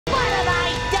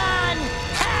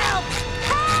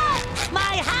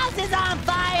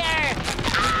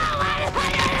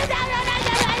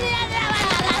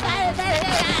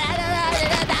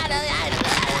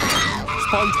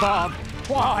SpongeBob?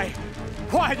 Why?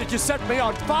 Why did you set me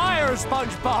on fire,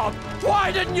 SpongeBob? Why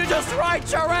didn't you just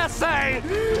write your essay?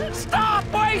 Stop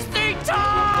wasting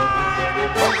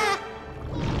time!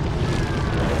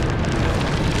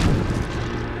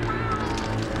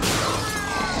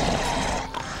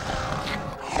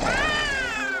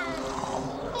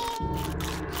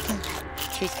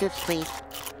 Two scoops, please.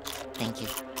 Thank you.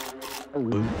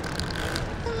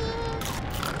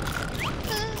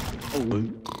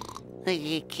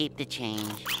 You keep the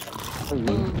change.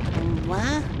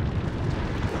 What?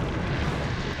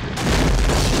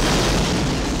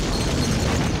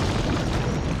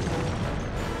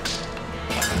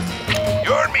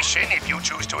 Your mission, if you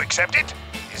choose to accept it,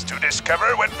 is to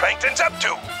discover what Plankton's up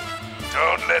to.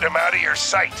 Don't let him out of your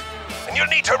sight, and you'll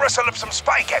need to rustle up some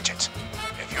spy gadgets.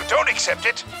 If you don't accept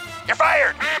it, you're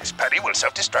fired. This Patty will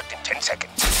self-destruct in 10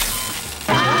 seconds.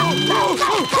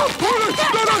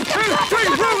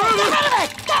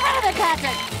 Get rid of it,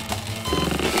 Captain!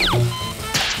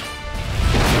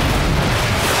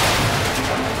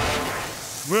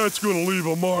 That's gonna leave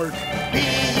a mark. What's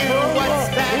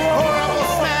that horrible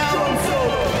smell?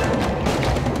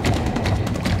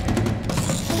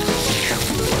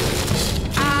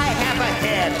 I have a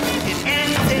head. It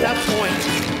ends in a point.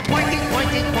 Pointy,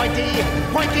 pointy, pointy,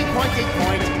 pointy, pointy,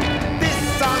 point. This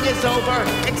song is over,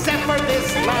 except for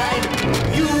this line.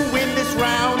 You win this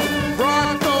round,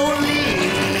 broccoli.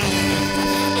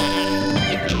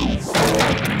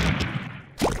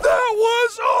 That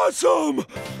was awesome!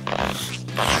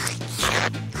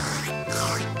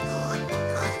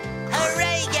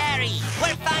 Hooray, Gary!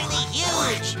 We're finally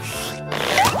huge!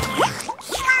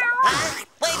 Huh?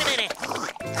 Wait a minute!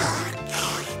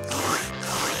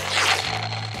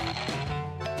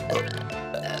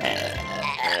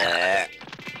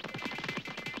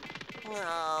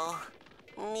 Oh,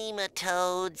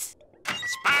 nematodes.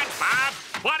 SpongeBob,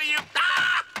 what are you...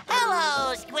 Ah!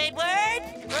 Hello, Squidward!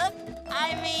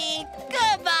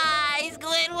 Goodbye,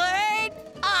 Squidward!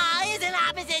 Aw, it's an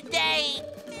opposite day!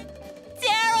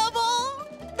 Terrible!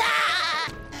 Ah!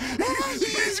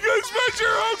 These guys smashed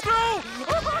your house now!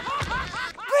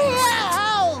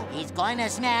 He's going to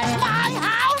smash my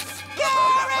house!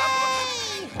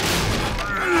 Gary!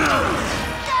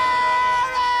 Gary!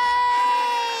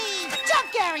 Jump,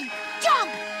 Gary!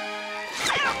 Jump!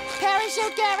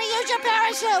 Parachute, Gary! Use your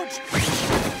parachute!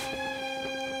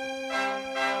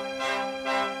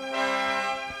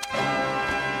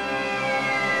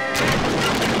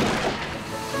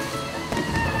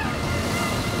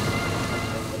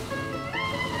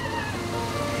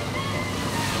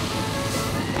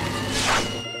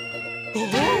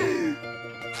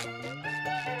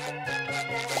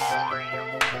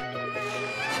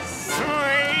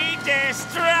 Sweet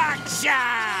destruction!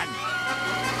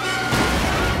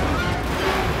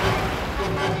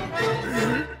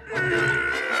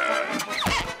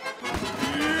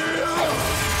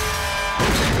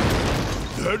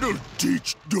 That'll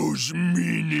teach those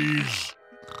meanies.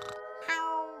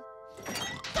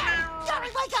 Gary,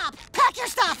 wake up! Pack your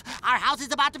stuff! Our house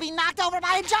is about to be knocked over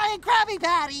by a giant Krabby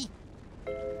Patty!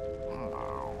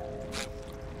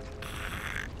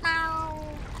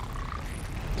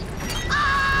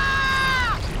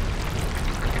 Ah!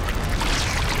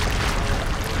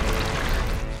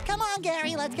 Come on,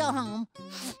 Gary, let's go home.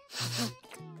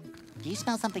 Do you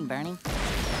smell something burning?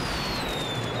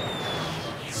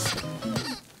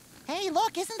 Hey,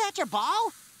 look, isn't that your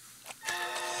ball?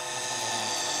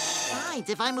 Besides,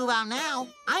 if I move out now,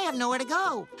 I have nowhere to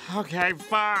go. Okay,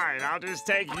 fine. I'll just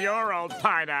take your old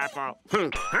pineapple.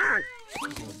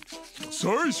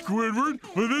 Sorry, Squidward,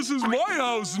 but this is my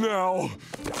house now.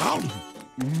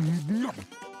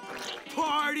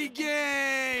 Party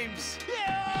games!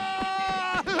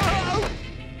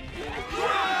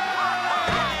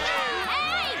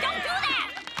 Hey, don't do that!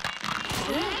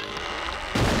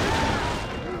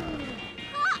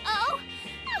 Uh-oh.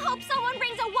 I hope someone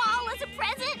brings a wall as a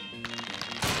present.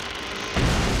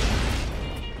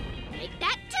 Make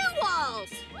that 2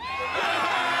 walls.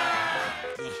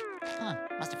 Huh,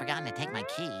 must have forgotten to take my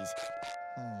keys.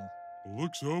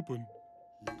 Looks open.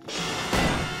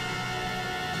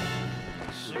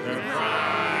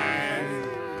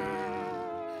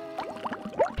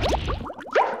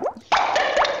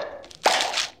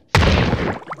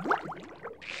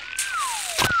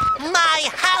 My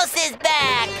house is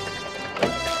back!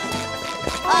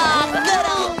 Oh, good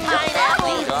old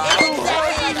pineapple! It's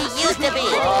exactly like it used to be.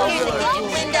 Here's the kitchen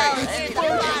windows, here's the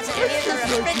closet, here's the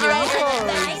refrigerator,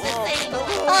 the nicest thing.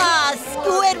 Oh,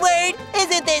 Squidward,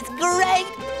 isn't this great?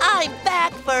 I'm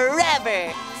back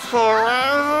forever.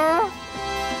 Forever?